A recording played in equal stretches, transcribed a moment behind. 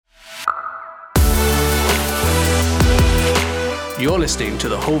You're listening to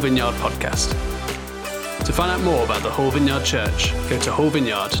the Whole Vineyard podcast. To find out more about the Whole Vineyard Church, go to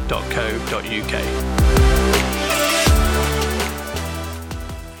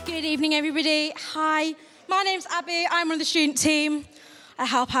wholevineyard.co.uk. Good evening, everybody. Hi, my name's Abby. I'm on the student team. I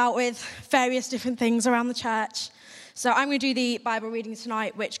help out with various different things around the church. So I'm going to do the Bible reading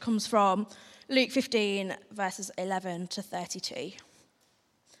tonight, which comes from Luke 15, verses 11 to 32.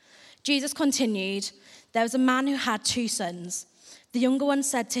 Jesus continued, "There was a man who had 2 sons. The younger one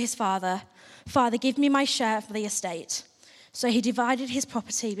said to his father, 'Father, give me my share of the estate.' So he divided his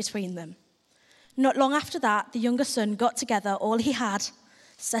property between them. Not long after that, the younger son got together all he had,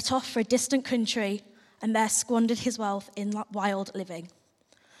 set off for a distant country, and there squandered his wealth in wild living.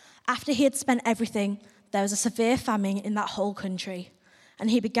 After he had spent everything, there was a severe famine in that whole country, and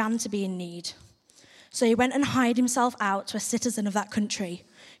he began to be in need. So he went and hired himself out to a citizen of that country,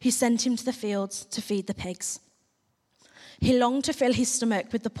 who sent him to the fields to feed the pigs. He longed to fill his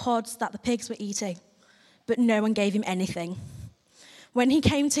stomach with the pods that the pigs were eating, but no one gave him anything. When he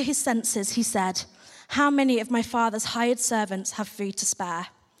came to his senses, he said, 'How many of my father's hired servants have food to spare?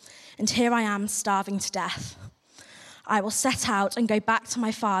 And here I am starving to death. I will set out and go back to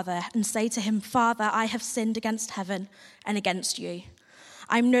my father and say to him, Father, I have sinned against heaven and against you.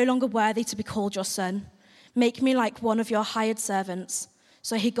 I am no longer worthy to be called your son. Make me like one of your hired servants.'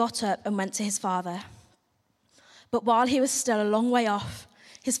 So he got up and went to his father. But while he was still a long way off,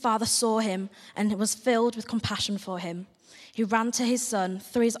 his father saw him and was filled with compassion for him. He ran to his son,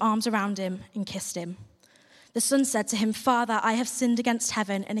 threw his arms around him, and kissed him. The son said to him, 'Father, I have sinned against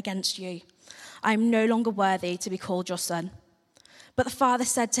heaven and against you. I am no longer worthy to be called your son.' But the father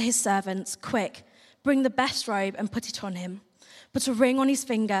said to his servants, 'Quick, bring the best robe and put it on him. Put a ring on his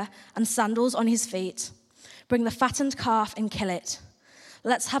finger and sandals on his feet. Bring the fattened calf and kill it.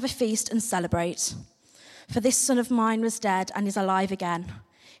 Let's have a feast and celebrate. For this son of mine was dead and is alive again.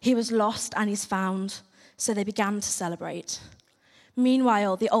 He was lost and is found.' So they began to celebrate.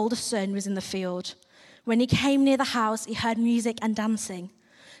 Meanwhile, the older son was in the field. When he came near the house, he heard music and dancing.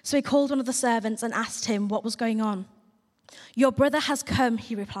 So he called one of the servants and asked him what was going on. 'Your brother has come,'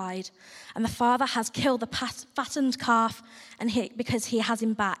 he replied, 'and the father has killed the fattened calf because he has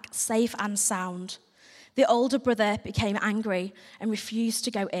him back, safe and sound.' The older brother became angry and refused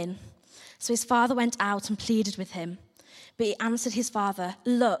to go in. So his father went out and pleaded with him. But he answered his father,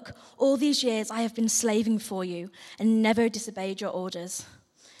 'Look, all these years I have been slaving for you and never disobeyed your orders.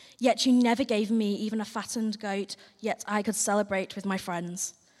 Yet you never gave me even a fattened goat, yet I could celebrate with my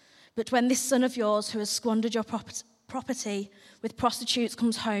friends. But when this son of yours who has squandered your property with prostitutes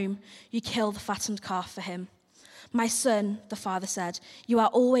comes home, you kill the fattened calf for him.' 'My son,' the father said, 'you are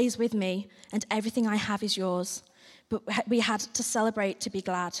always with me, and everything I have is yours. But we had to celebrate to be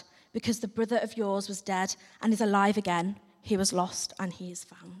glad, because the brother of yours was dead and is alive again. He was lost and he is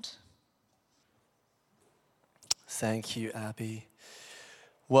found.'" Thank you, Abby.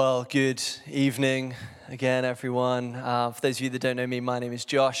 Well, good evening again, everyone. For those of you that don't know me, my name is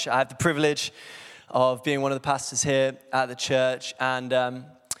Josh. I have the privilege of being one of the pastors here at the church. And the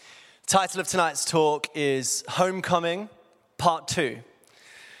title of tonight's talk is Homecoming, Part 2.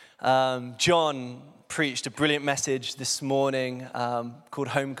 John preached a brilliant message this morning called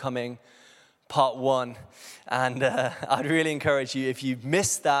Homecoming, Part 1. And I'd really encourage you, if you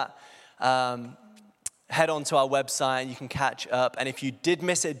missed that, head on to our website and you can catch up. And if you did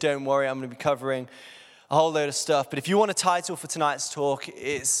miss it, don't worry, I'm going to be covering a whole load of stuff. But if you want a title for tonight's talk,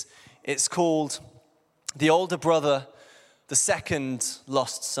 it's called The Older Brother, the Second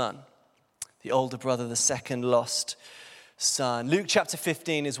Lost Son. The Older Brother, the Second Lost Son. Luke chapter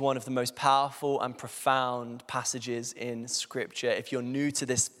 15 is one of the most powerful and profound passages in Scripture. If you're new to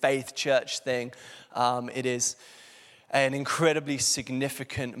this faith church thing, it is an incredibly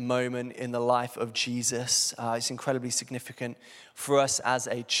significant moment in the life of Jesus. It's incredibly significant for us as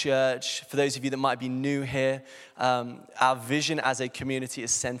a church. For those of you that might be new here, our vision as a community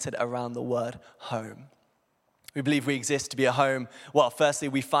is centered around the word home. We believe we exist to be a home. Well, firstly,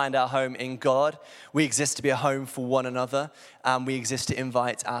 we find our home in God. We exist to be a home for one another, and we exist to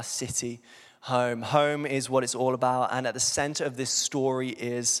invite our city home. Home is what it's all about, and at the center of this story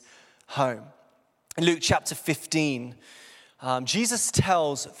is home. In Luke chapter 15, Jesus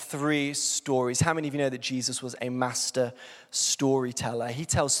tells 3 stories. How many of you know that Jesus was a master storyteller? He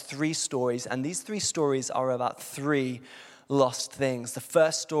tells 3 stories, and these 3 stories are about 3 lost things. The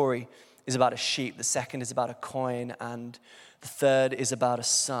first story is about a sheep, the second is about a coin, and the third is about a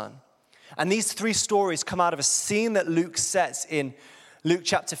son. And these 3 stories come out of a scene that Luke sets in Luke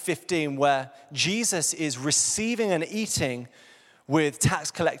chapter 15, where Jesus is receiving and eating with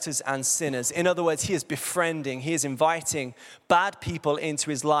tax collectors and sinners. In other words, he is befriending, he is inviting bad people into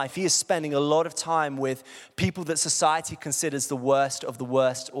his life. He is spending a lot of time with people that society considers the worst of the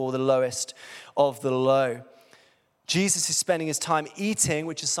worst or the lowest of the low. Jesus is spending his time eating,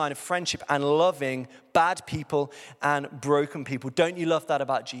 which is a sign of friendship, and loving bad people and broken people. Don't you love that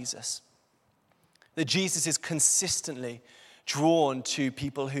about Jesus? That Jesus is consistently drawn to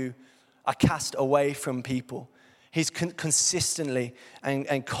people who are cast away from people. He's consistently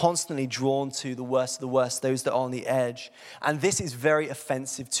and constantly drawn to the worst of the worst, those that are on the edge. And this is very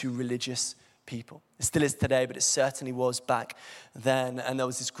offensive to religious people. It still is today, but it certainly was back then. And there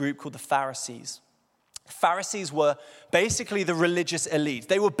was this group called the Pharisees. Pharisees were basically the religious elite.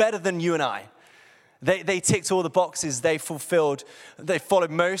 They were better than you and I. They ticked all the boxes. They followed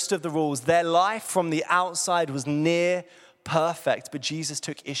most of the rules. Their life from the outside was near perfect, but Jesus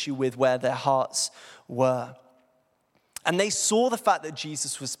took issue with where their hearts were. And they saw the fact that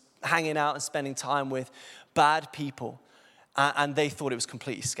Jesus was hanging out and spending time with bad people, and they thought it was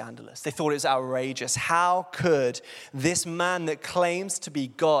completely scandalous. They thought it was outrageous. How could this man that claims to be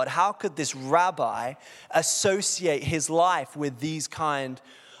God, how could this rabbi associate his life with these kind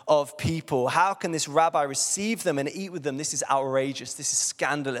of people? How can this rabbi receive them and eat with them? This is outrageous. This is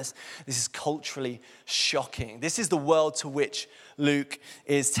scandalous. This is culturally shocking. This is the world to which Luke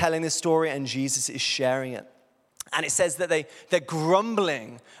is telling this story, and Jesus is sharing it. And it says that they're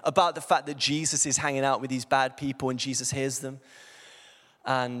grumbling about the fact that Jesus is hanging out with these bad people, and Jesus hears them.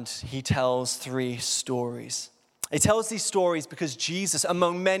 And he tells 3 stories. He tells these stories because Jesus,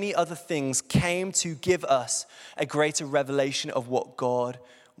 among many other things, came to give us a greater revelation of what God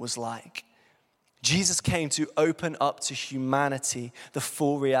was like. Jesus came to open up to humanity the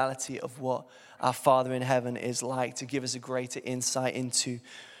full reality of what our Father in heaven is like, to give us a greater insight into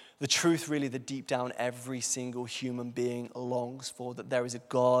the truth really that deep down every single human being longs for, that there is a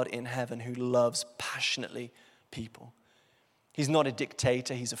God in heaven who loves passionately people. He's not a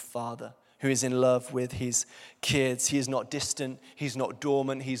dictator, he's a father who is in love with his kids. He is not distant, he's not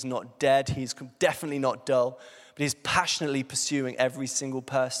dormant, he's not dead, he's definitely not dull, but he's passionately pursuing every single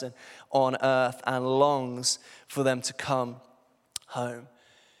person on earth and longs for them to come home.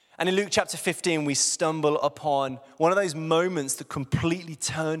 And in Luke chapter 15, we stumble upon one of those moments that completely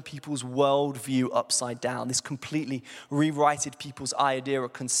turned people's worldview upside down. This completely rewrited people's idea or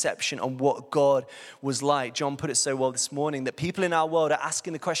conception on what God was like. John put it so well this morning that people in our world are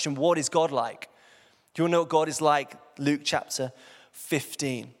asking the question, what is God like? Do you want to know what God is like? Luke chapter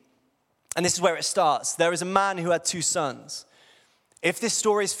 15. And this is where it starts. There is a man who had 2 sons. If this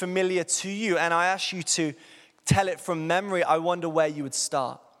story is familiar to you and I ask you to tell it from memory, I wonder where you would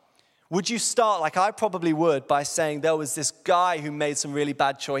start. Would you start, like I probably would, by saying there was this guy who made some really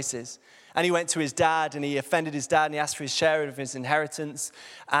bad choices, and he went to his dad and he offended his dad and he asked for his share of his inheritance,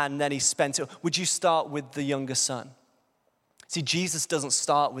 and then he spent it? Would you start with the younger son? See, Jesus doesn't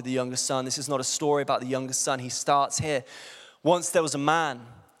start with the younger son. This is not a story about the younger son. He starts here. Once there was a man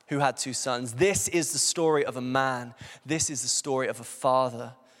who had 2 sons. This is the story of a man. This is the story of a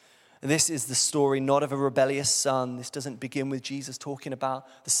father. This is the story not of a rebellious son. This doesn't begin with Jesus talking about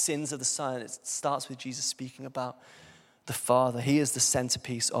the sins of the son. It starts with Jesus speaking about the Father. He is the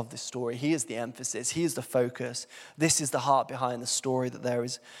centerpiece of this story. He is the emphasis. He is the focus. This is the heart behind the story, that there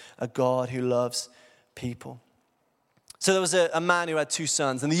is a God who loves people. So there was a man who had 2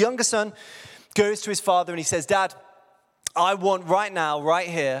 sons. And the younger son goes to his father and he says, Dad, I want right now, right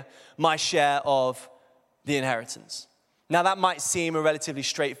here, my share of the inheritance. Now, that might seem a relatively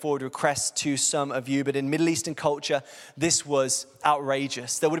straightforward request to some of you, but in Middle Eastern culture, this was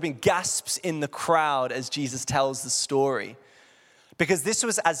outrageous. There would have been gasps in the crowd as Jesus tells the story, because this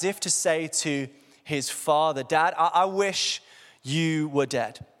was as if to say to his father, Dad, I wish you were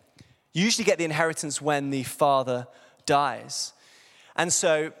dead. You usually get the inheritance when the father dies. And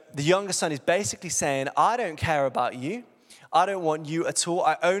so the younger son is basically saying, I don't care about you. I don't want you at all.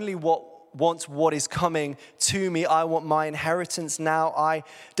 I only want what is coming to me. I want my inheritance now. I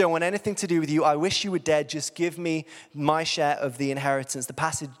don't want anything to do with you. I wish you were dead. Just give me my share of the inheritance. The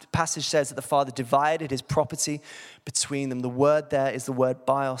passage says that the father divided his property between them. The word there is the word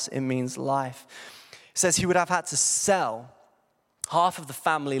bios. It means life. It says he would have had to sell half of the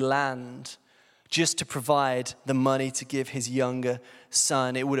family land just to provide the money to give his younger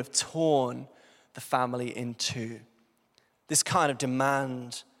son. It would have torn the family in 2. This kind of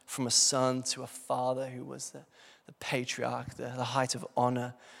demand from a son to a father who was the patriarch, the height of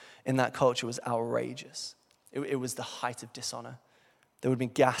honor in that culture, was outrageous. It was the height of dishonor. There would have been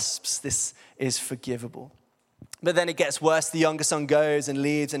gasps. This is forgivable. But then it gets worse. The younger son goes and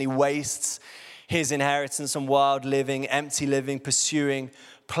leaves and he wastes his inheritance and wild living, empty living, pursuing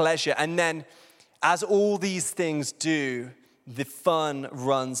pleasure. And then, as all these things do, the fun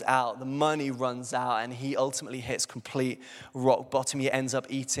runs out, the money runs out, and he ultimately hits complete rock bottom. He ends up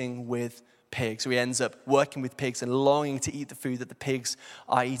eating with pigs, or he ends up working with pigs and longing to eat the food that the pigs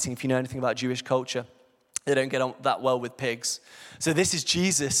are eating. If you know anything about Jewish culture, they don't get on that well with pigs. So this is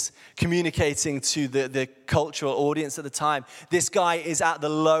Jesus communicating to the cultural audience at the time. This guy is at the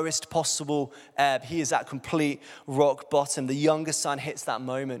lowest possible ebb. He is at complete rock bottom. The younger son hits that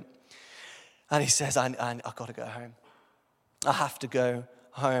moment. And he says, I've got to go home. I have to go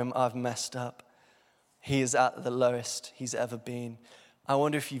home. I've messed up. He is at the lowest he's ever been. I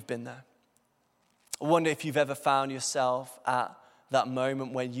wonder if you've been there. I wonder if you've ever found yourself at that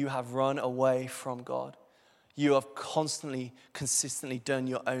moment when you have run away from God. You have constantly, consistently done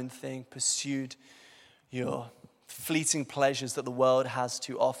your own thing, pursued your fleeting pleasures that the world has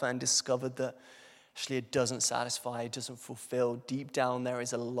to offer, and discovered that actually it doesn't satisfy, it doesn't fulfill. Deep down there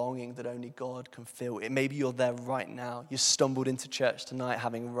is a longing that only God can fill. Maybe you're there right now. You stumbled into church tonight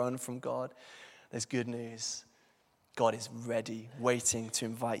having run from God. There's good news. God is ready, waiting to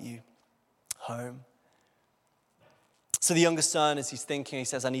invite you home. So the younger son, as he's thinking, he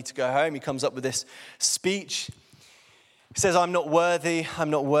says, I need to go home. He comes up with this speech. He says, I'm not worthy.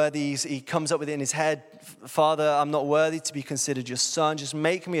 He comes up with it in his head. Father, I'm not worthy to be considered your son. Just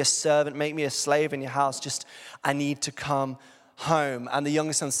make me a servant, make me a slave in your house. I need to come home. And the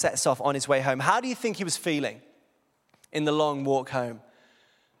younger son sets off on his way home. How do you think he was feeling in the long walk home?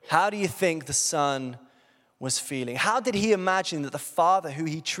 How do you think the son was feeling? How did he imagine that the father, who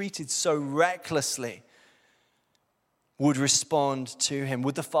he treated so recklessly, would respond to him?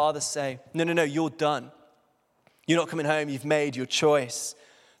 Would the father say, no, you're done. You're not coming home. You've made your choice.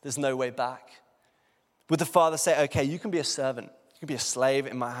 There's no way back. Would the father say, okay, you can be a servant. You can be a slave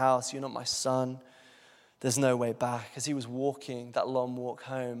in my house. You're not my son. There's no way back. As he was walking that long walk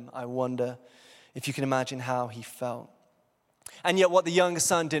home, I wonder if you can imagine how he felt. And yet what the younger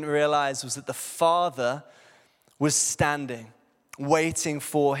son didn't realize was that the father was standing, waiting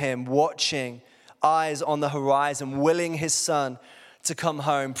for him, watching, eyes on the horizon, willing his son to come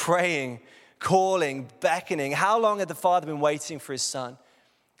home, praying, calling, beckoning. How long had the father been waiting for his son?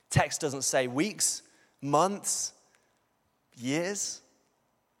 Text doesn't say. Weeks, months, years.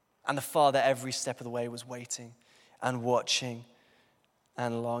 And the father every step of the way was waiting and watching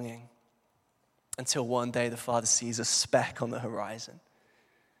and longing, until one day the father sees a speck on the horizon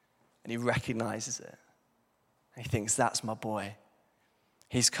and he recognizes it. And he thinks, that's my boy.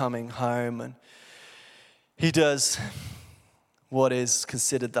 He's coming home. And he does what is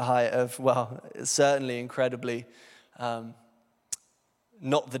considered the height of, well, certainly incredibly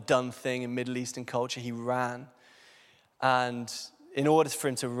not the done thing in Middle Eastern culture. He ran. And in order for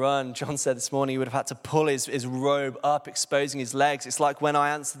him to run, John said this morning, he would have had to pull his robe up, exposing his legs. It's like when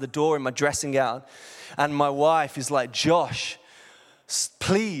I answer the door in my dressing gown and my wife is like, Josh,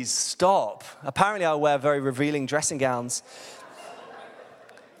 please stop. Apparently I wear very revealing dressing gowns.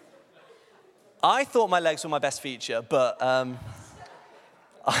 I thought my legs were my best feature, but I'm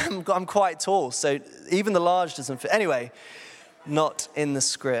quite tall, so even the large doesn't fit. Anyway, not in the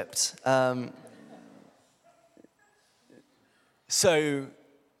script. So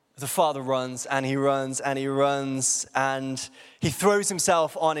the father runs and he runs and he runs and he throws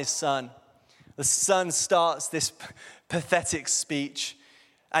himself on his son. The son starts this pathetic speech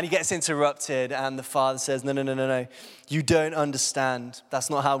and he gets interrupted and the father says, no, you don't understand. That's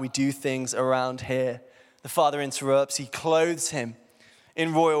not how we do things around here. The father interrupts. He clothes him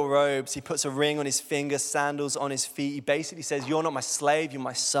in royal robes. He puts a ring on his finger, sandals on his feet. He basically says, you're not my slave, you're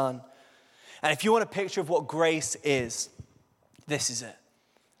my son. And if you want a picture of what grace is, this is it.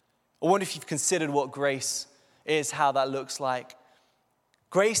 I wonder if you've considered what grace is, how that looks like.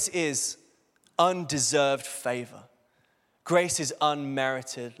 Grace is undeserved favor. Grace is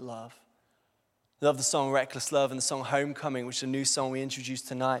unmerited love. I love the song Reckless Love and the song Homecoming, which is a new song we introduced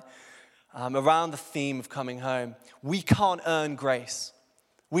tonight, around the theme of coming home. We can't earn grace.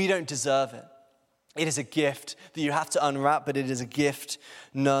 We don't deserve it. It is a gift that you have to unwrap, but it is a gift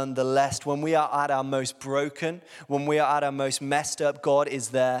nonetheless. When we are at our most broken, when we are at our most messed up, God is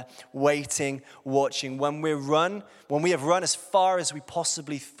there waiting, watching. When we have run as far as we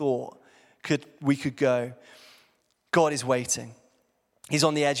possibly thought we could go, God is waiting. He's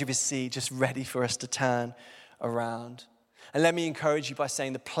on the edge of his seat, just ready for us to turn around. And let me encourage you by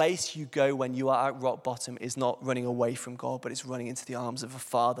saying the place you go when you are at rock bottom is not running away from God, but it's running into the arms of a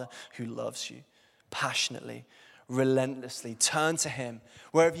Father who loves you passionately, relentlessly. Turn to him.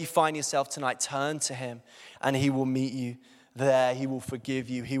 Wherever you find yourself tonight, turn to him and he will meet you there. He will forgive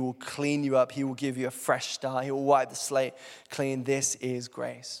you. He will clean you up. He will give you a fresh start. He will wipe the slate clean. This is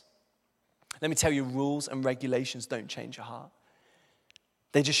grace. Let me tell you, rules and regulations don't change your heart.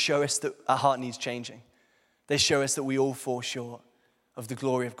 They just show us that our heart needs changing. They show us that we all fall short of the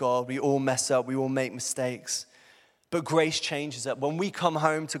glory of God. We all mess up. We all make mistakes. But grace changes that. When we come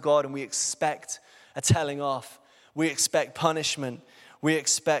home to God and we expect a telling off, we expect punishment, we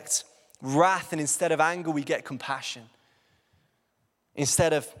expect wrath, and instead of anger, we get compassion.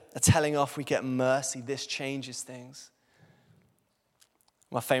 Instead of a telling off, we get mercy. This changes things.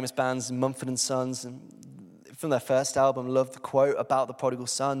 My famous bands, Mumford & Sons, and from their first album, love the quote about the prodigal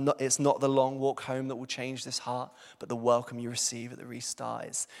son. It's not the long walk home that will change this heart, but the welcome you receive at the restart.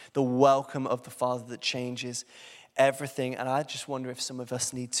 It's the welcome of the Father that changes everything. And I just wonder if some of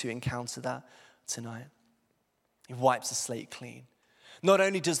us need to encounter that tonight. He wipes the slate clean. Not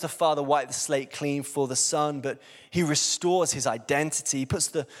only does the Father wipe the slate clean for the Son, but he restores his identity. He puts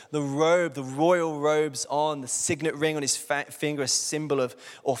the robe, the royal robes on, the signet ring on his finger, a symbol of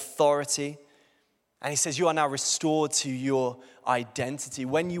authority. And he says, you are now restored to your identity.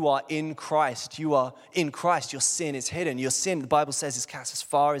 When you are in Christ, your sin is hidden. Your sin, the Bible says, is cast as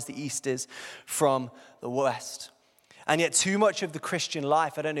far as the east is from the west. And yet too much of the Christian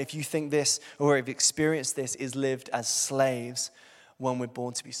life, I don't know if you think this or have experienced this, is lived as slaves when we're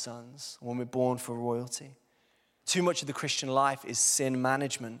born to be sons, when we're born for royalty. Too much of the Christian life is sin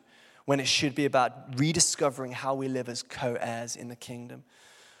management when it should be about rediscovering how we live as co-heirs in the kingdom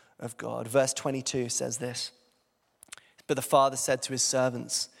of God. Verse 22 says this, but the father said to his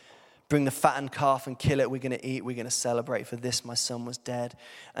servants, bring the fattened calf and kill it. We're going to eat. We're going to celebrate. For this, my son was dead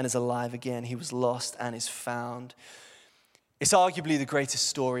and is alive again. He was lost and is found. It's arguably the greatest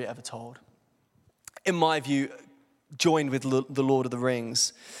story ever told. In my view, joined with the Lord of the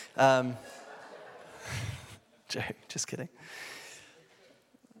Rings. Just kidding.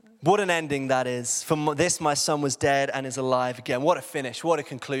 What an ending that is. For this, my son was dead and is alive again. What a finish. What a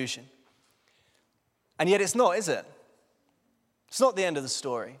conclusion. And yet it's not, is it? It's not the end of the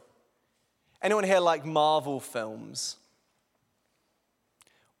story. Anyone here like Marvel films?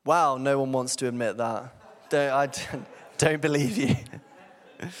 Wow, no one wants to admit that. I don't believe you.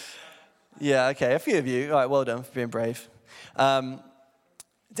 Yeah, okay, a few of you. All right, well done for being brave.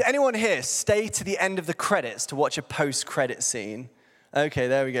 Did anyone here stay to the end of the credits to watch a post-credit scene? Okay,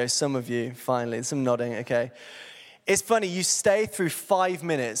 there we go. Some of you, finally. Some nodding, okay. It's funny, you stay through 5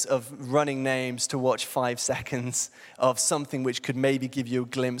 minutes of running names to watch 5 seconds of something which could maybe give you a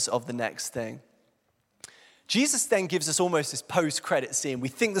glimpse of the next thing. Jesus then gives us almost this post-credit scene. We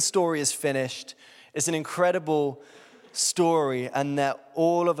think the story is finished. It's an incredible story, and that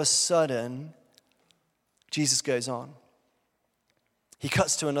all of a sudden, Jesus goes on. He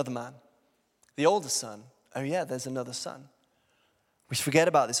cuts to another man, the older son. Oh yeah, there's another son. We forget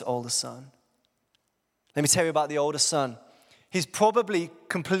about this older son. Let me tell you about the older son. He's probably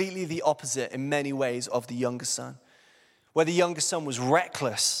completely the opposite in many ways of the younger son. Where the younger son was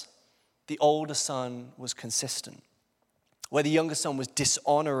reckless, the older son was consistent. Where the younger son was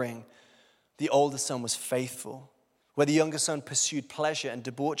dishonoring, the older son was faithful. Where the younger son pursued pleasure and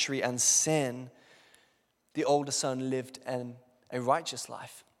debauchery and sin, the older son lived a righteous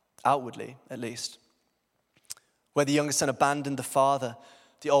life, outwardly at least. Where the younger son abandoned the father,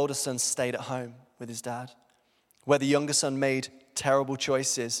 the older son stayed at home with his dad. Where the younger son made terrible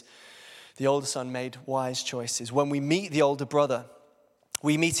choices, the older son made wise choices. When we meet the older brother,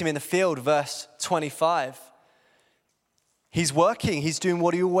 we meet him in the field, verse 25. He's working, he's doing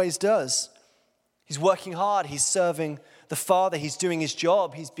what he always does. He's working hard, he's serving the father, he's doing his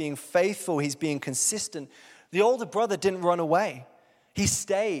job, he's being faithful, he's being consistent. The older brother didn't run away. He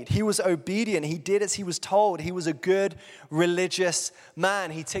stayed. He was obedient. He did as he was told. He was a good religious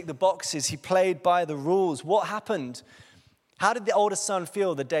man. He ticked the boxes. He played by the rules. What happened? How did the older son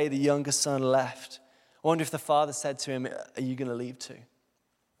feel the day the younger son left? I wonder if the father said to him, are you going to leave too?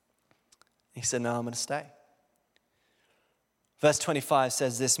 He said, no, I'm going to stay. Verse 25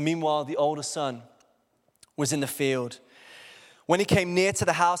 says this, meanwhile, the older son was in the field. When he came near to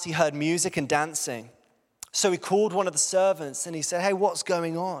the house, he heard music and dancing. So he called one of the servants and he said, hey, what's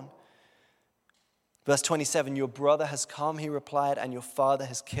going on? Verse 27, your brother has come, he replied, and your father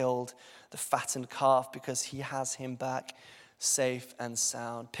has killed the fattened calf because he has him back safe and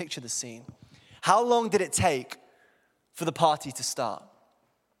sound. Picture the scene. How long did it take for the party to start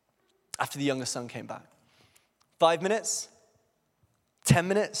after the younger son came back? 5 minutes? 10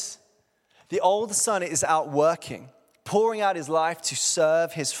 minutes? The older son is out working. pouring out his life to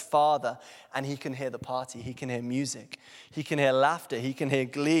serve his Father. And he can hear the party. He can hear music. He can hear laughter. He can hear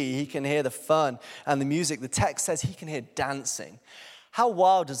glee. He can hear the fun and the music. The text says he can hear dancing. How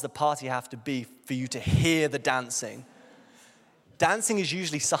wild does the party have to be for you to hear the dancing? Dancing is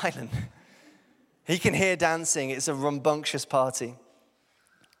usually silent. He can hear dancing. It's a rambunctious party.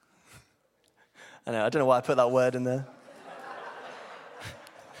 I don't know why I put that word in there.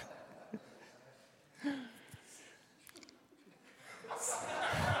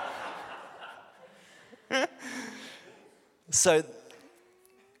 So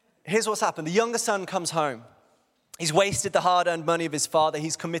here's what's happened. The younger son comes home. He's wasted the hard-earned money of his father.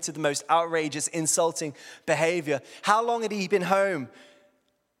 He's committed the most outrageous, insulting behavior. How long had he been home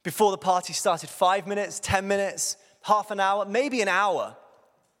before the party started? 5 minutes, 10 minutes, half an hour, maybe an hour.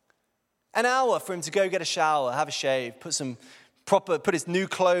 An hour for him to go get a shower, have a shave, put his new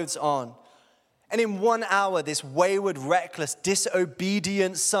clothes on. And in 1 hour, this wayward, reckless,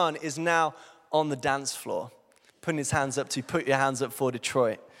 disobedient son is now on the dance floor, putting his hands up to put your hands up for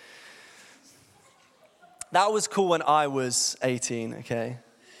Detroit. That was cool when I was 18, okay?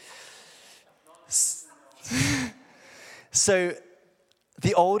 So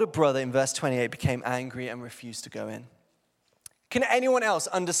the older brother in verse 28 became angry and refused to go in. Can anyone else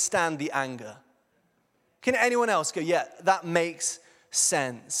understand the anger? Can anyone else go, yeah, that makes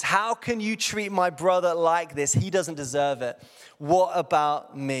sense? How can you treat my brother like this? He doesn't deserve it. What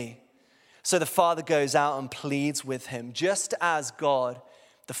about me? So the father goes out and pleads with him, just as God,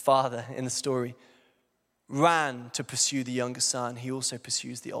 the father in the story, ran to pursue the younger son, he also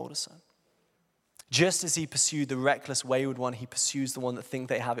pursues the older son. Just as he pursued the reckless, wayward one, he pursues the one that think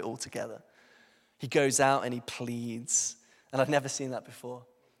they have it all together. He goes out and he pleads. And I've never seen that before.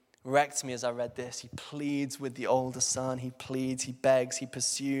 Wrecked me as I read this. He pleads with the older son. He pleads, he begs, he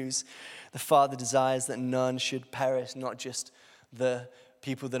pursues. The father desires that none should perish, not just the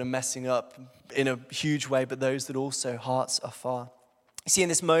people that are messing up in a huge way, but those that also hearts are far. You see, in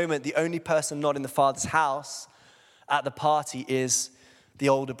this moment, the only person not in the father's house at the party is the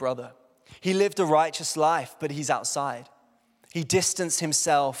older brother. He lived a righteous life, but he's outside. He distanced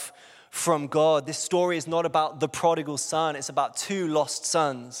himself from God. This story is not about the prodigal son. It's about two lost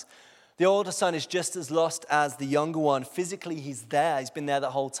sons. The older son is just as lost as the younger one. Physically, he's there. He's been there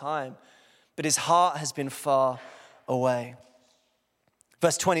the whole time. But his heart has been far away.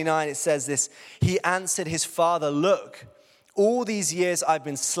 Verse 29, it says this, he answered his father, look, all these years I've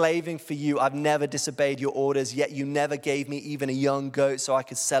been slaving for you. I've never disobeyed your orders, yet you never gave me even a young goat so I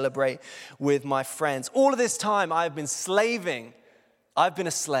could celebrate with my friends. All of this time I've been slaving. I've been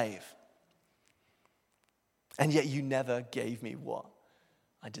a slave. And yet you never gave me what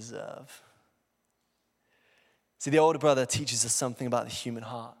I deserve. See, the older brother teaches us something about the human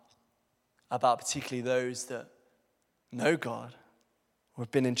heart, about particularly those that know God, or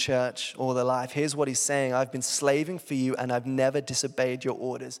have been in church all their life. Here's what he's saying. I've been slaving for you and I've never disobeyed your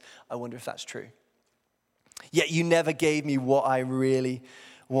orders. I wonder if that's true. Yet you never gave me what I really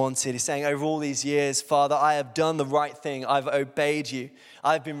wanted. He's saying, over all these years, Father, I have done the right thing. I've obeyed you.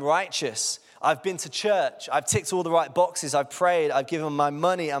 I've been righteous. I've been to church. I've ticked all the right boxes. I've prayed. I've given my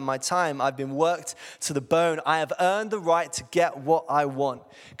money and my time. I've been worked to the bone. I have earned the right to get what I want.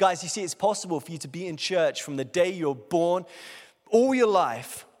 Guys, you see, it's possible for you to be in church from the day you're born, all your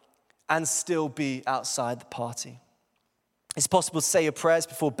life, and still be outside the party. It's possible to say your prayers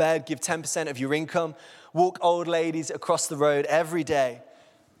before bed, give 10% of your income, walk old ladies across the road every day,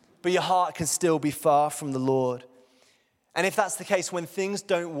 but your heart can still be far from the Lord. And if that's the case, when things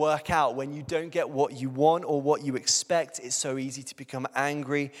don't work out, when you don't get what you want or what you expect, it's so easy to become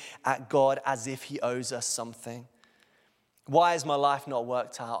angry at God as if he owes us something. Why has my life not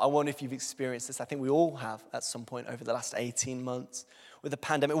worked out? I wonder if you've experienced this. I think we all have at some point over the last 18 months with the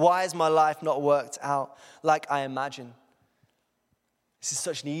pandemic. Why has my life not worked out like I imagined? This is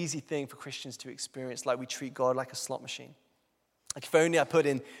such an easy thing for Christians to experience, like we treat God like a slot machine. Like if only I put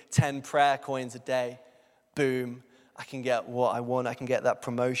in 10 prayer coins a day, boom, I can get what I want. I can get that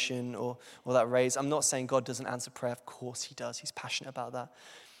promotion or that raise. I'm not saying God doesn't answer prayer. Of course he does. He's passionate about that.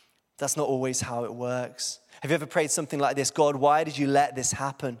 That's not always how it works. Have you ever prayed something like this? God, why did you let this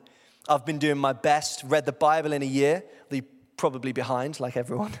happen? I've been doing my best, read the Bible in a year. You're probably behind, like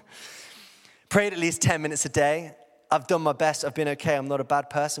everyone. Prayed at least 10 minutes a day. I've done my best. I've been okay. I'm not a bad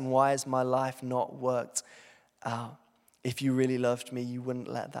person. Why has my life not worked out? If you really loved me, you wouldn't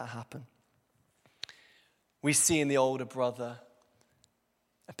let that happen. We see in the older brother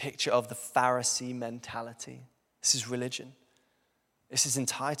a picture of the Pharisee mentality. This is religion. This is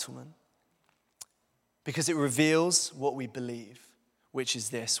entitlement. Because it reveals what we believe, which is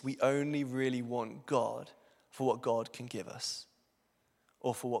this: we only really want God for what God can give us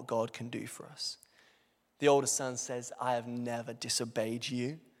or for what God can do for us. The older son says, I have never disobeyed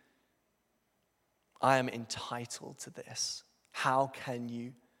you. I am entitled to this. How can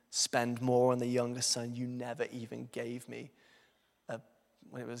you spend more on the younger son? You never even gave me a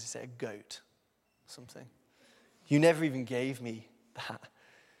goat or something. You never even gave me that.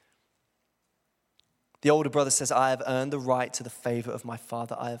 The older brother says, I have earned the right to the favor of my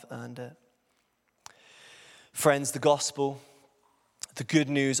father. I have earned it. Friends, the gospel, the good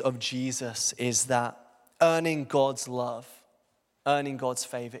news of Jesus is that earning God's love, earning God's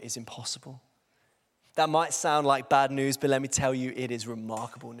favor is impossible. That might sound like bad news, but let me tell you, it is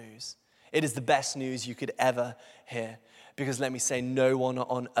remarkable news. It is the best news you could ever hear. Because let me say, no one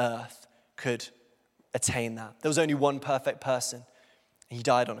on earth could attain that. There was only one perfect person. He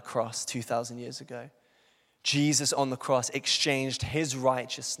died on a cross 2,000 years ago. Jesus on the cross exchanged his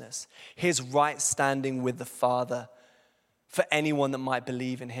righteousness, his right standing with the Father, for anyone that might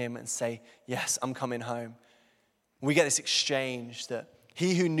believe in him and say, yes, I'm coming home. We get this exchange that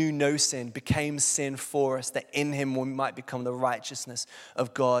he who knew no sin became sin for us, that in him we might become the righteousness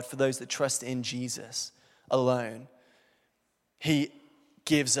of God for those that trust in Jesus alone. He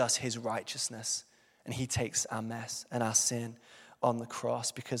gives us his righteousness, and he takes our mess and our sin on the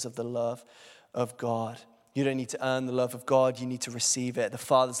cross because of the love of God. You don't need to earn the love of God, you need to receive it. The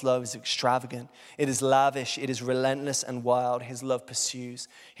Father's love is extravagant. It is lavish, it is relentless and wild. His love pursues,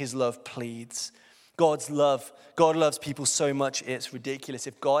 his love pleads. God loves people so much it's ridiculous.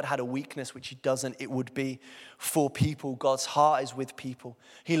 If God had a weakness, which he doesn't, it would be for people. God's heart is with people.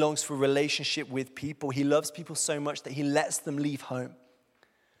 He longs for relationship with people. He loves people so much that he lets them leave home.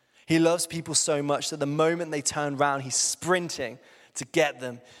 He loves people so much that the moment they turn around, he's sprinting to get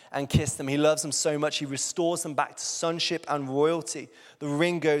them and kiss them. He loves them so much, he restores them back to sonship and royalty. The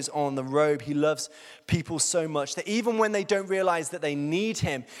ring goes on the robe. He loves people so much that even when they don't realize that they need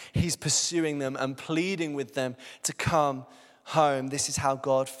him, he's pursuing them and pleading with them to come home. This is how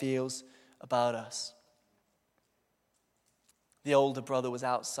God feels about us. The older brother was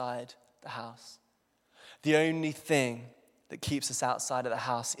outside the house. The only thing that keeps us outside of the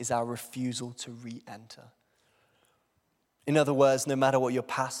house is our refusal to re-enter. In other words, no matter what your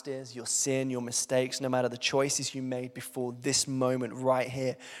past is, your sin, your mistakes, no matter the choices you made before this moment, right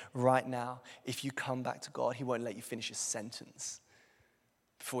here, right now, if you come back to God, he won't let you finish a sentence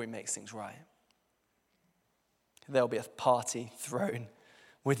before he makes things right. There'll be a party thrown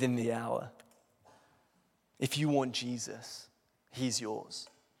within the hour. If you want Jesus, he's yours.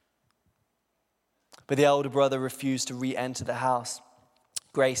 But the elder brother refused to re-enter the house.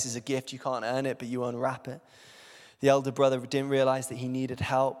 Grace is a gift. You can't earn it, but you unwrap it. The elder brother didn't realize that he needed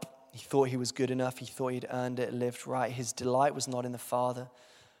help. He thought he was good enough. He thought he'd earned it, lived right. His delight was not in the Father,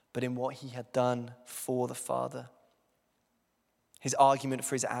 but in what he had done for the Father. His argument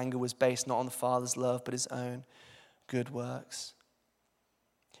for his anger was based not on the Father's love, but his own good works.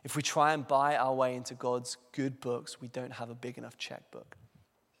 If we try and buy our way into God's good books, we don't have a big enough checkbook.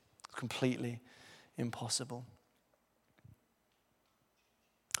 It's completely impossible.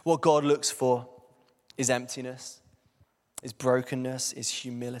 What God looks for is emptiness, is brokenness, is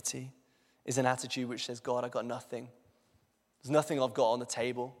humility, is an attitude which says, God, I've got nothing. There's nothing I've got on the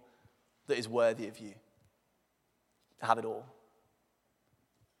table that is worthy of you. I have it all.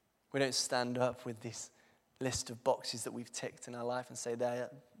 We don't stand up with this list of boxes that we've ticked in our life and say,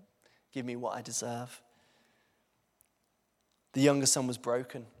 there, give me what I deserve. The younger son was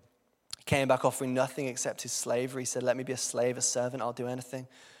broken. He came back offering nothing except his slavery. He said, let me be a slave, a servant, I'll do anything.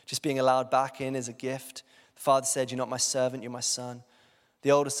 Just being allowed back in is a gift. The father said, you're not my servant, you're my son.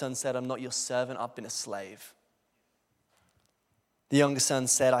 The older son said, I'm not your servant, I've been a slave. The younger son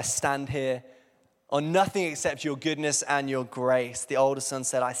said, I stand here on nothing except your goodness and your grace. The older son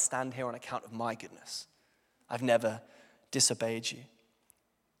said, I stand here on account of my goodness. I've never disobeyed you.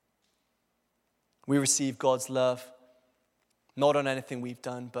 We receive God's love not on anything we've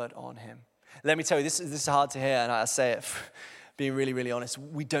done, but on him. Let me tell you, this is hard to hear, and I say it being really, really honest.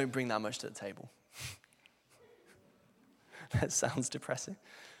 We don't bring that much to the table. That sounds depressing.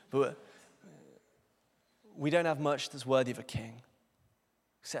 But we don't have much that's worthy of a king,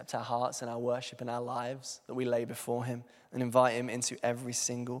 except our hearts and our worship and our lives that we lay before him and invite him into every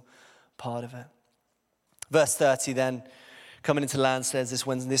single part of it. Verse 30 then, coming into land, says this,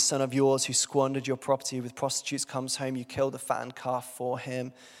 when this son of yours who squandered your property with prostitutes comes home, you killed a fattened calf for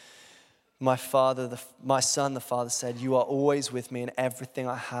him. My son, the father said, you are always with me and everything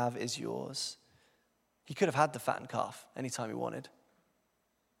I have is yours. He could have had the fattened calf anytime he wanted.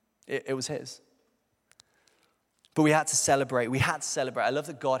 It was his. But we had to celebrate. I love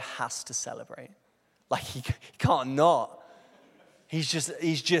that God has to celebrate. Like he can't not. He's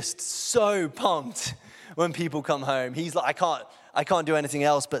just so pumped when people come home. He's like, I can't do anything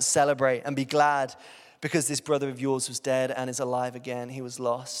else but celebrate and be glad because this brother of yours was dead and is alive again. He was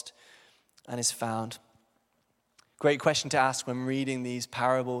lost and is found. Great question to ask when reading these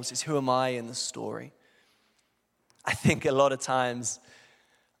parables is, who am I in the story? I think a lot of times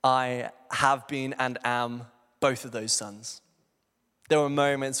I have been and am both of those sons. There are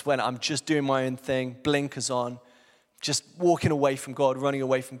moments when I'm just doing my own thing, blinkers on, just walking away from God, running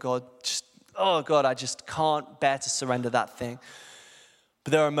away from God. Just, oh God, I just can't bear to surrender that thing.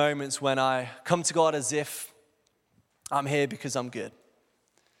 But there are moments when I come to God as if I'm here because I'm good.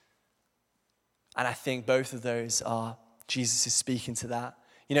 And I think both of those are, Jesus is speaking to that.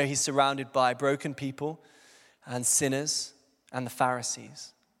 You know, he's surrounded by broken people and sinners and the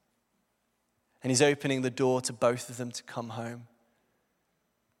Pharisees. And he's opening the door to both of them to come home.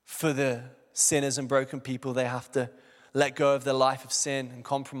 For the sinners and broken people, they have to let go of their life of sin and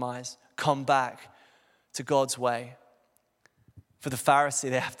compromise, come back to God's way. For the Pharisee,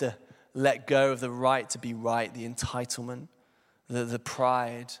 they have to let go of the right to be right, the entitlement, the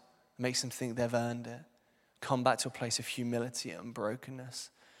pride that makes them think they've earned it. Come back to a place of humility and brokenness.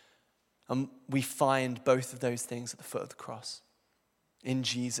 And we find both of those things at the foot of the cross. In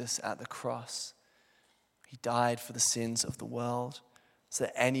Jesus at the cross. He died for the sins of the world so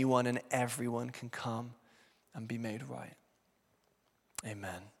that anyone and everyone can come and be made right.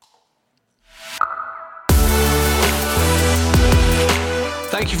 Amen.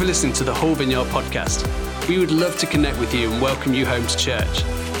 Thank you for listening to the Whole Vineyard podcast. We would love to connect with you and welcome you home to church.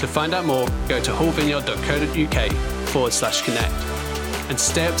 To find out more, go to wholevineyard.co.uk/connect. And to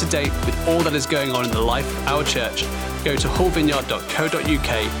stay up to date with all that is going on in the life of our church, go to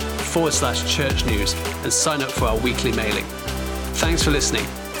wholevineyard.co.uk/church news and sign up for our weekly mailing. Thanks for listening.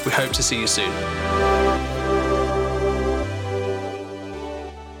 We hope to see you soon.